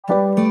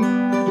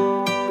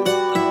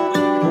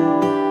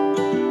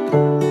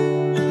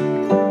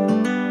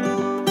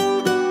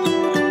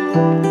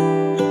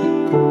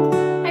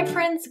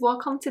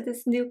welcome to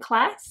this new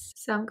class.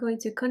 So I'm going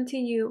to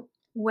continue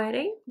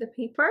wetting the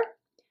paper.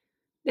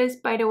 This,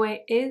 by the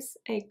way, is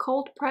a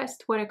cold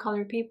pressed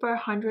watercolor paper,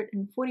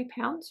 140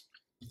 pounds.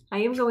 I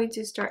am going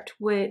to start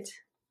with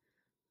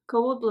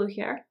cobalt blue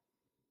here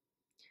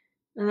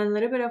and then a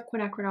little bit of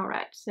quinacridone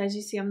red. So as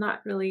you see, I'm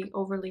not really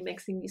overly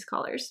mixing these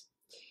colors.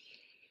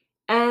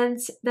 And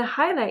the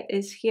highlight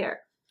is here.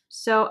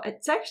 So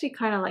it's actually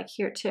kind of like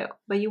here too,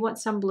 but you want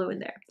some blue in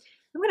there.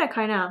 I'm going to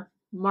kind of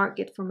mark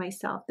it for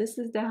myself. This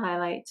is the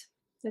highlight.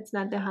 That's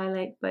not the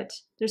highlight, but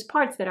there's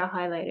parts that are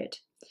highlighted.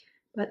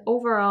 But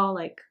overall,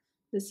 like,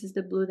 this is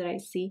the blue that I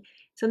see.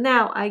 So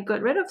now I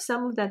got rid of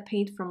some of that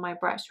paint from my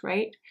brush,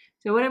 right?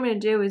 So what I'm going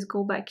to do is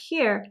go back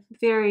here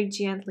very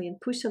gently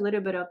and push a little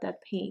bit of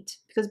that paint,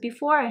 because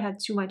before I had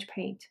too much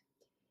paint.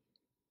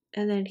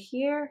 And then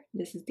here,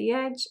 this is the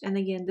edge. And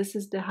again, this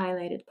is the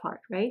highlighted part,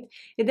 right?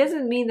 It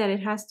doesn't mean that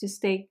it has to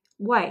stay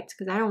white,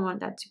 because I don't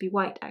want that to be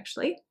white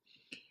actually.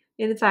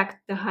 In fact,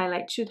 the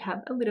highlight should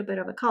have a little bit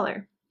of a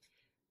color.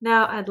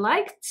 Now I'd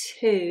like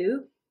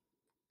to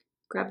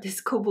grab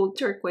this cobalt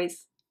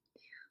turquoise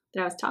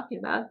that I was talking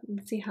about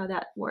and see how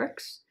that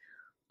works.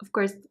 Of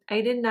course,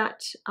 I've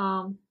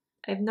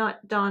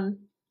not done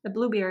a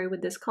blueberry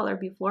with this color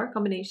before,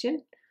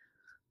 combination,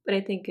 but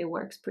I think it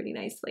works pretty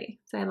nicely.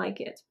 So I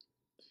like it.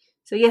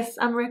 So yes,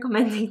 I'm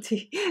recommending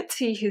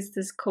to use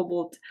this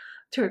cobalt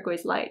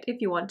turquoise light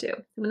if you want to.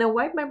 I'm gonna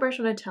wipe my brush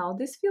on a towel.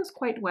 This feels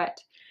quite wet.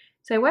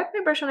 So I wipe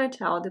my brush on a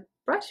towel. The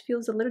brush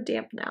feels a little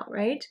damp now,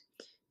 right?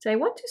 So I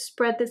want to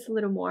spread this a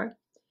little more.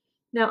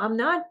 Now I'm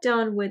not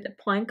done with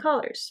applying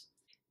colors.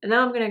 And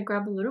now I'm going to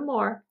grab a little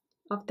more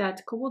of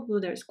that cobalt blue,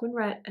 there's quin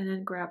red, and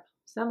then grab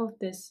some of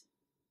this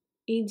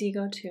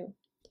indigo too.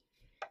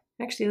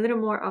 Actually a little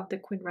more of the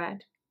quin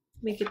red.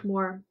 Make it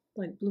more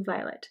like blue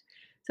violet.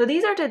 So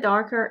these are the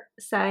darker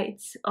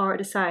sides, or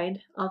the side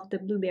of the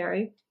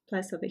blueberry.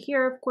 Plus over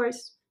here, of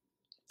course.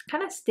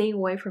 Kind of staying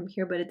away from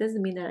here, but it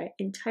doesn't mean that I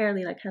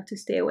entirely like have to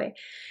stay away.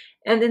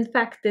 And in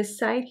fact, this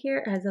side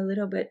here has a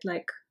little bit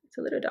like, it's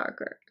a little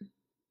darker.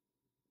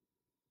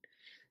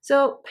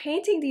 So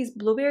painting these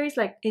blueberries,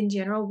 like in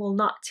general, will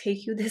not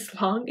take you this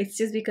long. It's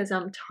just because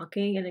I'm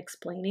talking and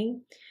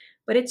explaining,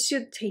 but it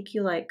should take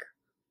you like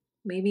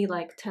maybe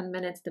like 10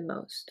 minutes the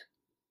most.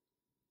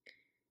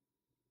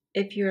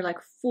 If you're like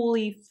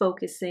fully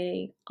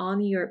focusing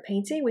on your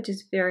painting, which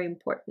is very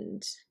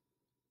important.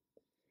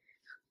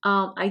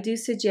 I do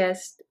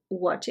suggest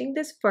watching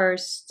this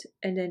first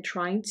and then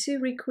trying to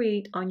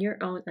recreate on your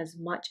own as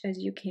much as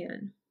you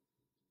can.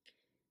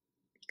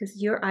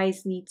 Because your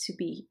eyes need to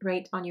be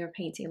right on your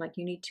painting, like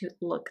you need to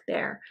look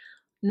there,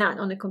 not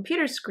on the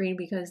computer screen,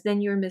 because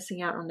then you're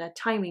missing out on that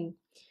timing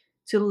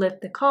to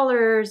lift the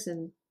colors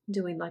and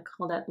doing like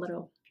all that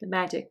little, the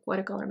magic,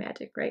 watercolor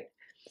magic, right?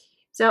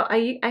 So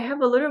I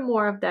have a little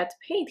more of that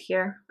paint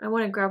here. I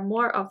want to grab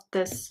more of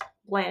this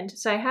blend.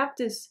 So I have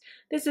this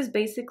is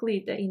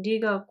basically the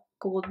indigo,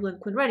 cobalt blue, and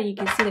quin red, and you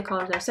can see the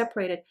colors are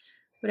separated,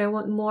 but I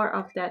want more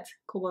of that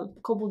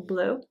cobalt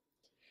blue.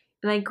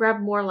 And I grab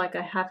more like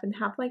a half and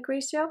half like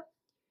ratio.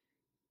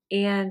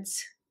 And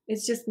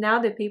it's just now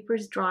the paper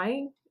is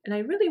drying and I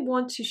really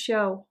want to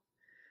show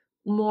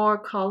more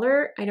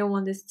color. I don't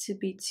want this to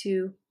be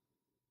too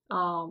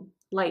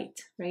light,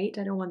 right?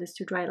 I don't want this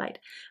to dry light.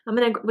 I'm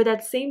gonna, with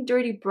that same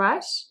dirty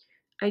brush,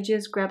 I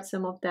just grabbed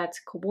some of that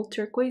cobalt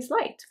turquoise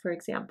light, for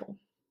example.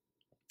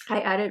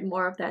 I added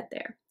more of that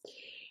there.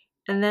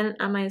 And then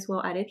I might as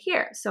well add it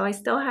here. So I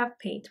still have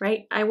paint,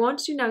 right? I want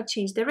to now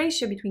change the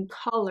ratio between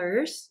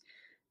colors.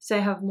 So I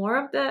have more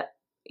of the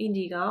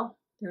indigo,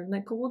 there's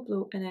my cobalt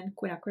blue, and then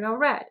quinacridone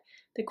red.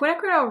 The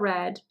quinacridone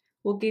red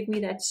will give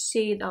me that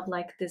shade of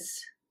like this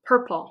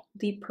purple,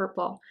 deep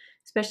purple,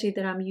 especially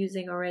that I'm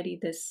using already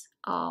this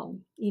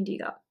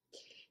indigo.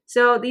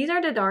 So these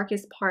are the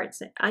darkest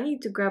parts. I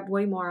need to grab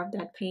way more of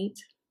that paint.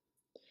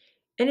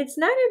 And it's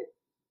not a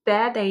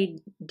bad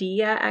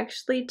idea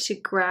actually to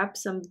grab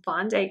some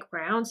Van Dyke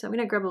brown. So I'm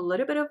going to grab a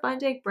little bit of Van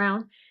Dyke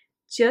brown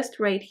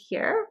just right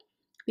here,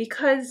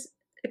 because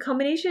a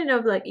combination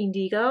of like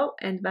indigo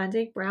and Van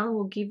Dyke brown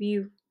will give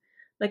you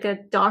like a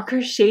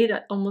darker shade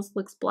that almost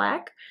looks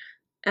black.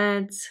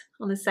 And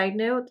on a side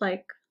note,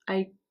 like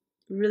I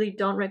really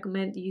don't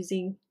recommend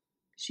using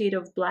shade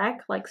of black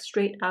like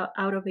straight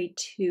out of a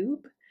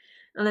tube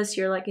unless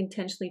you're like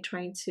intentionally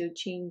trying to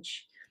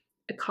change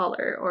a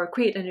color or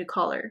create a new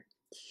color.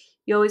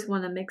 You always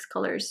want to mix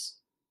colors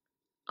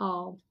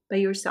by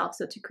yourself,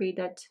 so to create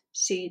that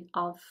shade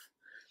of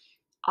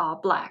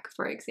black,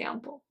 for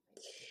example.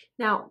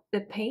 Now, the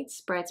paint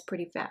spreads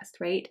pretty fast,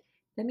 right?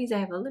 That means I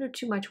have a little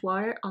too much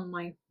water on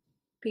my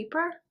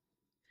paper.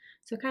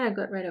 So I kind of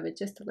got rid of it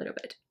just a little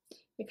bit.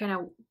 I kind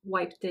of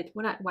wiped it,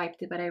 well not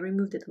wiped it, but I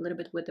removed it a little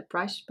bit with the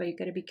brush, but you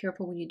got to be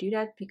careful when you do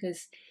that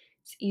because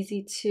it's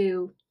easy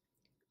to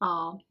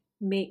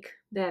make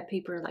the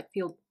paper like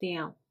feel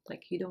damp,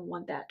 like you don't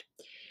want that.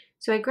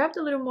 So I grabbed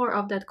a little more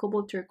of that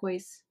cobalt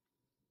turquoise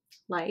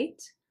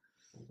light.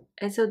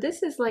 And so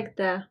this is like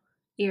the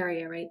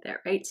area right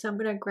there, right? So I'm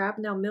gonna grab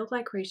now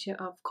milk-like ratio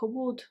of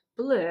cobalt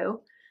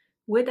blue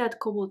with that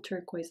cobalt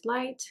turquoise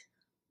light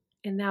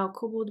and now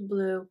cobalt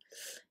blue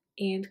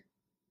and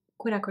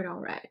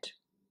quinacridone red.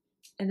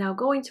 And now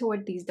going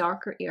toward these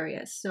darker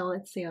areas. So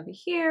let's say over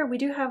here, we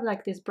do have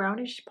like this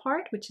brownish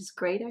part, which is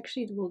great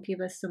actually. It will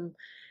give us some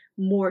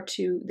more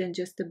to than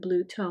just the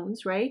blue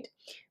tones, right?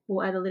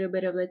 We'll add a little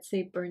bit of, let's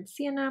say, burnt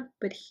sienna,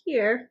 but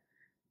here,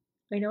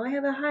 I know I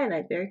have a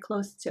highlight very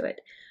close to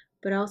it,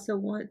 but I also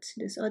want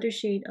this other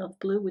shade of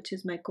blue, which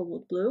is my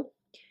cobalt blue.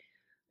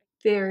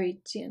 Very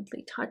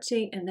gently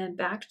touching, and then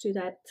back to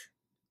that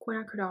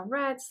quinacridone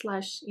red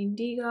 /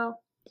 indigo.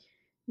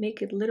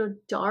 Make it a little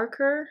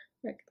darker,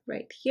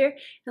 right here.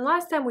 And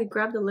last time we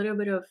grabbed a little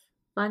bit of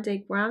Van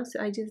Dyke brown,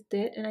 so I just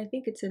did, and I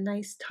think it's a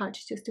nice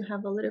touch just to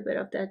have a little bit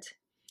of that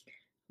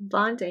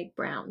Van Dyke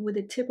brown with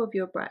the tip of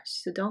your brush.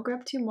 So don't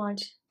grab too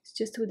much, it's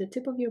just with the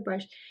tip of your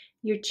brush.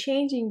 You're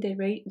changing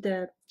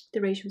the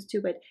ratios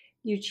too, but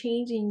you're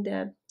changing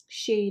the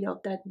shade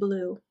of that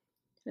blue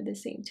at the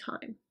same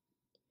time.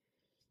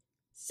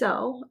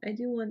 So I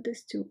do want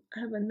this to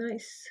have a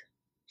nice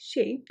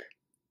shape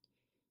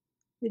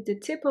with the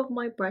tip of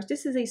my brush.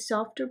 This is a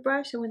softer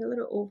brush. I went a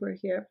little over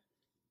here.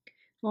 I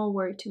won't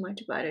worry too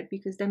much about it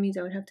because that means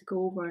I would have to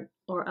go over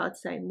or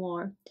outside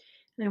more.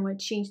 And I want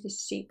to change the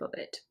shape of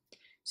it.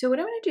 So what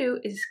I'm going to do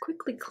is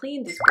quickly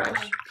clean this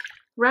brush.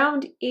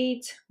 Round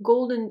 8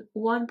 golden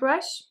 1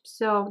 brush.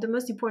 So the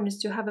most important is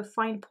to have a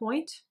fine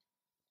point.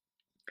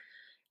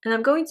 And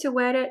I'm going to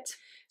wet it.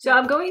 So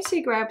I'm going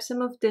to grab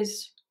some of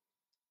this.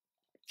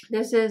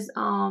 This is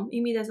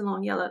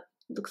imidazolone yellow.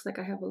 Looks like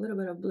I have a little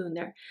bit of blue in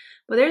there,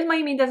 but there's my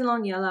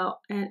imidazolone yellow,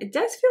 and it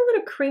does feel a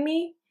little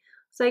creamy,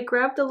 so I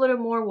grabbed a little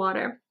more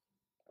water,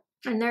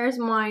 and there's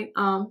my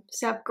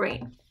sap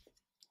green.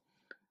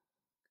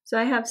 So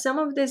I have some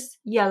of this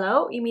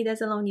yellow,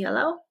 imidazolone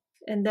yellow,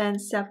 and then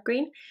sap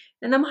green,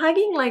 and I'm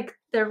hugging like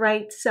the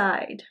right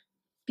side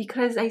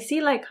because I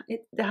see like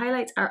the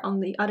highlights are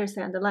on the other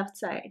side, the left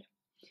side,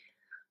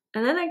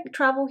 and then I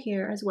travel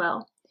here as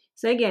well.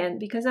 So again,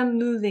 because I'm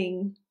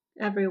moving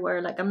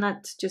everywhere, like I'm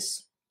not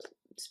just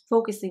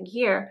focusing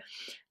here,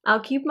 I'll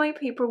keep my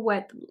paper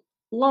wet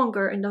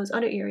longer in those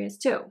other areas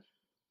too.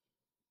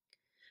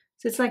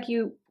 So it's like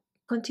you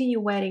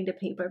continue wetting the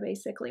paper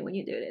basically when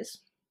you do this.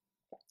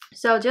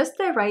 So just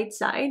the right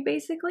side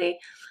basically,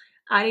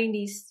 adding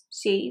these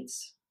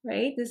shades,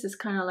 right? This is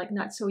kind of like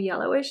not so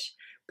yellowish,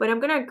 but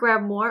I'm gonna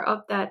grab more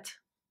of that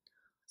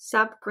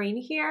sap green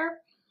here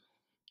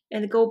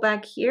and go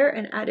back here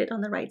and add it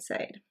on the right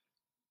side.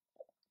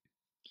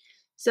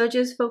 So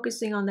just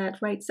focusing on that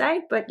right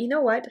side, but you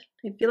know what?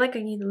 I feel like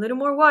I need a little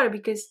more water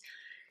because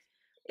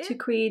to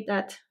create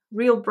that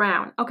real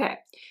brown. Okay,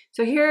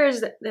 so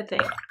here's the thing.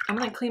 I'm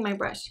gonna clean my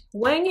brush.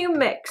 When you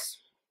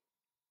mix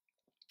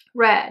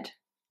red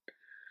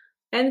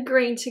and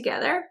green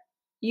together,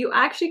 you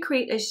actually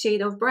create a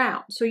shade of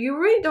brown. So you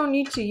really don't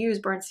need to use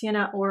burnt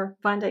sienna or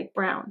Van Dyke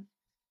brown.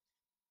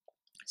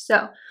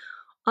 So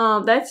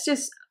that's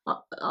just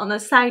on a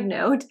side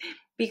note,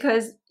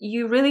 because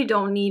you really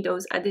don't need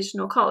those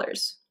additional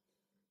colors.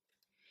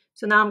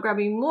 So now I'm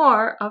grabbing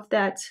more of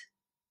that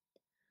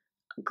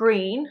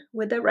green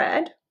with the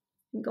red.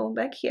 I'm going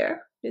back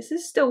here. This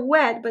is still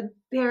wet, but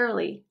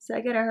barely. So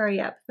I gotta hurry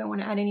up if I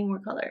want to add any more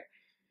color.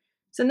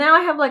 So now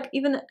I have like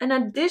even an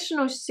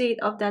additional shade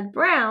of that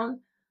brown,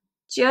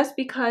 just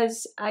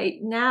because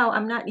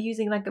I'm not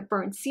using like a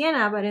burnt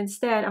sienna, but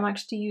instead I'm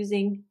actually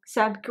using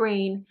sap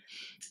green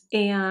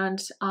and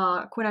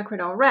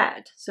quinacridone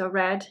red. So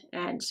red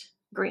and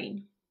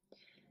green.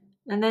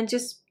 And then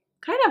just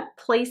kind of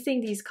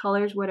placing these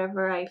colors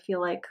whatever I feel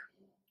like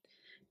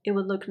it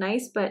would look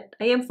nice, but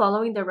I am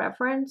following the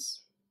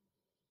reference.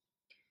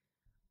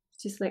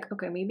 It's just like,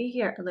 okay, maybe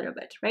here a little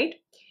bit, right?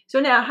 So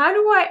now how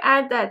do I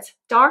add that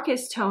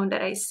darkest tone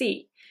that I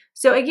see?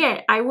 So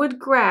again, I would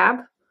grab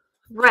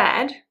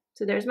red.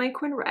 So there's my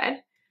quin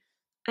red,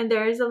 and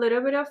there's a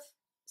little bit of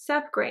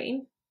sap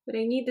green, but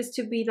I need this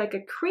to be like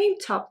a cream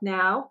top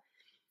now.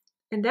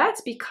 And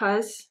that's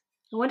because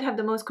I want to have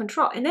the most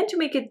control. And then to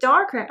make it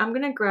darker, I'm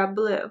gonna grab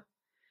blue.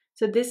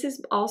 So this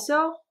is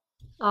also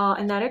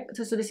another,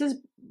 so this is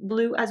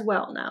blue as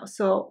well now.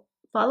 So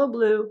follow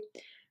blue,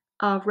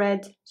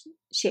 red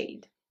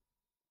shade.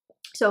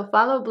 So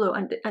follow blue,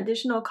 and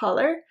additional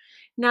color.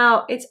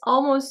 Now it's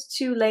almost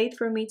too late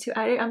for me to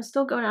add it. I'm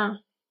still gonna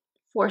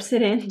force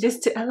it in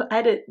just to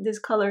add this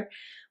color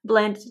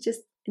blend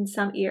just in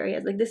some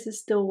areas. Like this is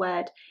still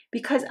wet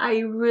because I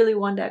really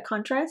want that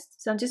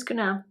contrast. So I'm just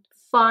gonna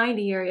find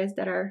the areas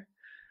that are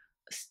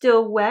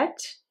still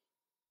wet,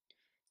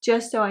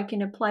 just so I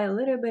can apply a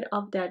little bit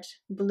of that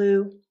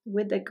blue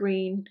with the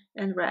green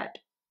and red.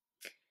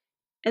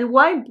 And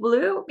why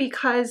blue?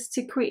 Because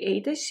to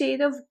create a shade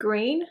of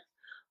green,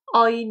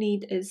 all you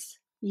need is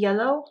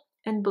yellow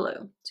and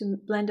blue to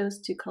blend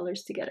those two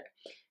colors together.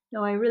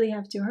 Now I really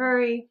have to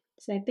hurry,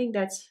 so I think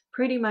that's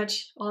pretty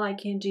much all I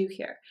can do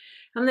here.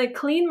 I'm gonna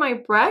clean my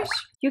brush.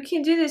 You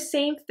can do the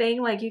same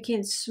thing, like you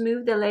can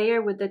smooth the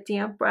layer with the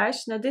damp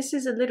brush. Now this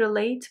is a little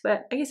late,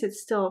 but I guess it's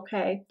still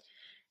okay.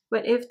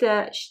 But if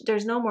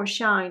there's no more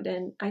shine,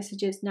 then I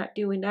suggest not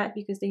doing that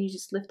because then you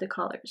just lift the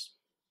colors.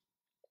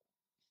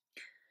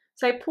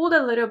 So I pulled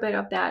a little bit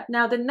of that.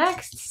 Now the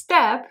next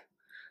step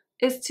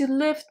is to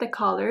lift the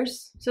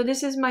colors. So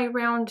this is my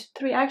round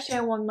 3. Actually,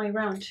 I want my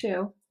round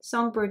 2,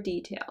 songbird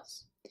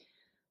details.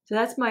 So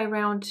that's my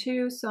round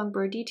 2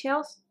 songbird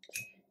details.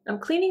 I'm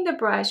cleaning the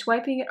brush,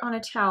 wiping it on a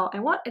towel. I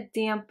want a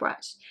damp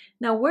brush.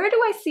 Now, where do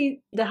I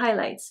see the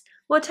highlights?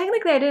 Well,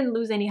 technically I didn't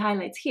lose any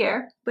highlights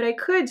here, but I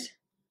could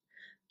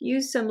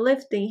use some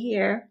lifting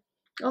here.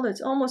 Oh, it's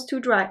almost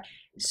too dry.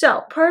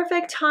 So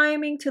perfect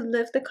timing to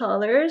lift the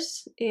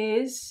colors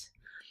is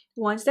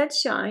once that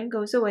shine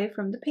goes away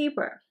from the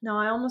paper. Now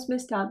I almost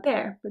missed out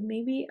there, but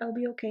maybe I'll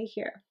be okay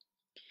here.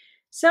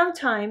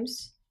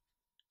 Sometimes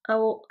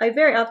I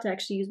very often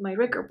actually use my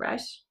rigger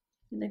brush,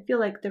 and I feel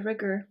like the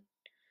rigger,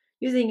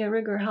 using a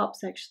rigger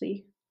helps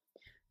actually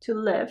to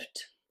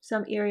lift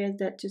some areas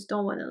that just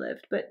don't want to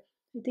lift, but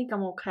I think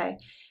I'm okay.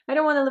 I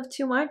don't want to lift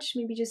too much,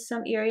 maybe just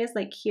some areas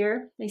like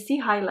here. I see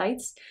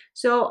highlights,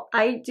 so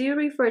I do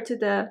refer to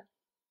the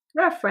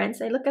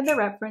reference. I look at the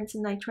reference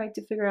and I try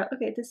to figure out,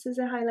 okay, this is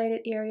a highlighted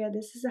area,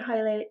 this is a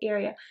highlighted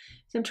area.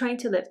 So I'm trying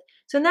to lift.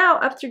 So now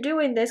after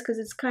doing this, because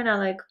it's kind of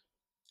like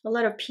a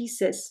lot of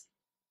pieces,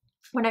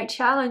 when I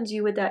challenge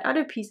you with that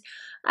other piece,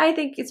 I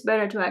think it's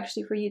better to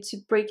actually for you to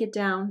break it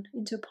down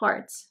into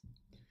parts,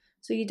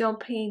 so you don't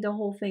paint the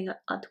whole thing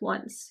at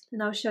once.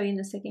 And I'll show you in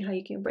a second how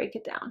you can break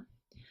it down.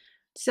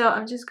 So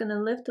I'm just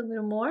gonna lift a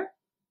little more.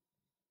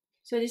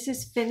 So this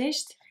is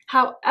finished.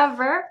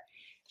 However,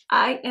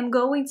 I am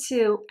going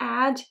to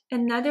add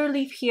another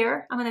leaf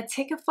here. I'm gonna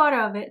take a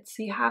photo of it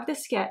so you have the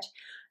sketch.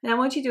 And I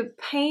want you to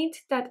paint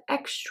that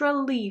extra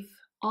leaf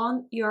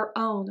on your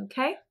own,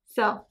 okay?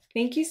 So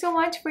thank you so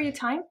much for your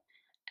time.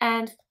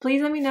 And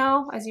please let me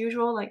know, as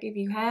usual, like if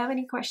you have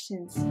any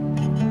questions.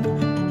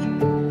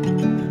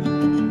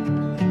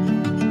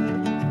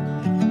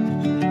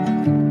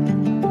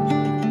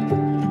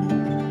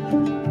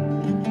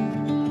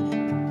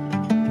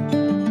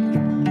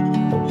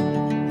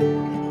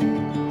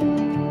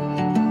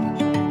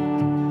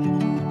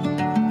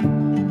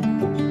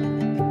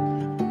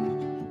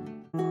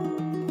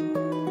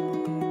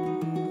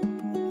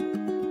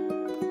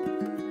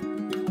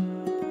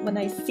 When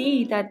I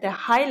see that the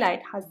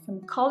highlight has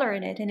some color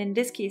in it, and in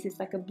this case it's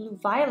like a blue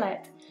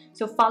violet,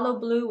 so follow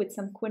blue with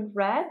some quin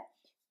red,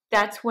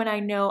 that's when I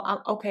know,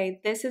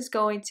 okay, this is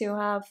going to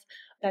have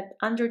that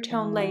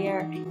undertone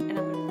layer.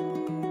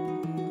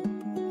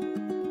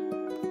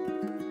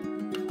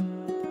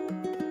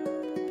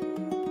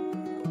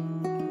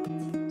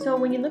 And so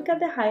when you look at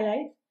the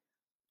highlight,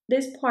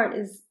 this part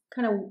is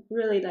kind of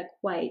really like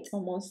white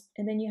almost,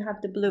 and then you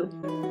have the blue.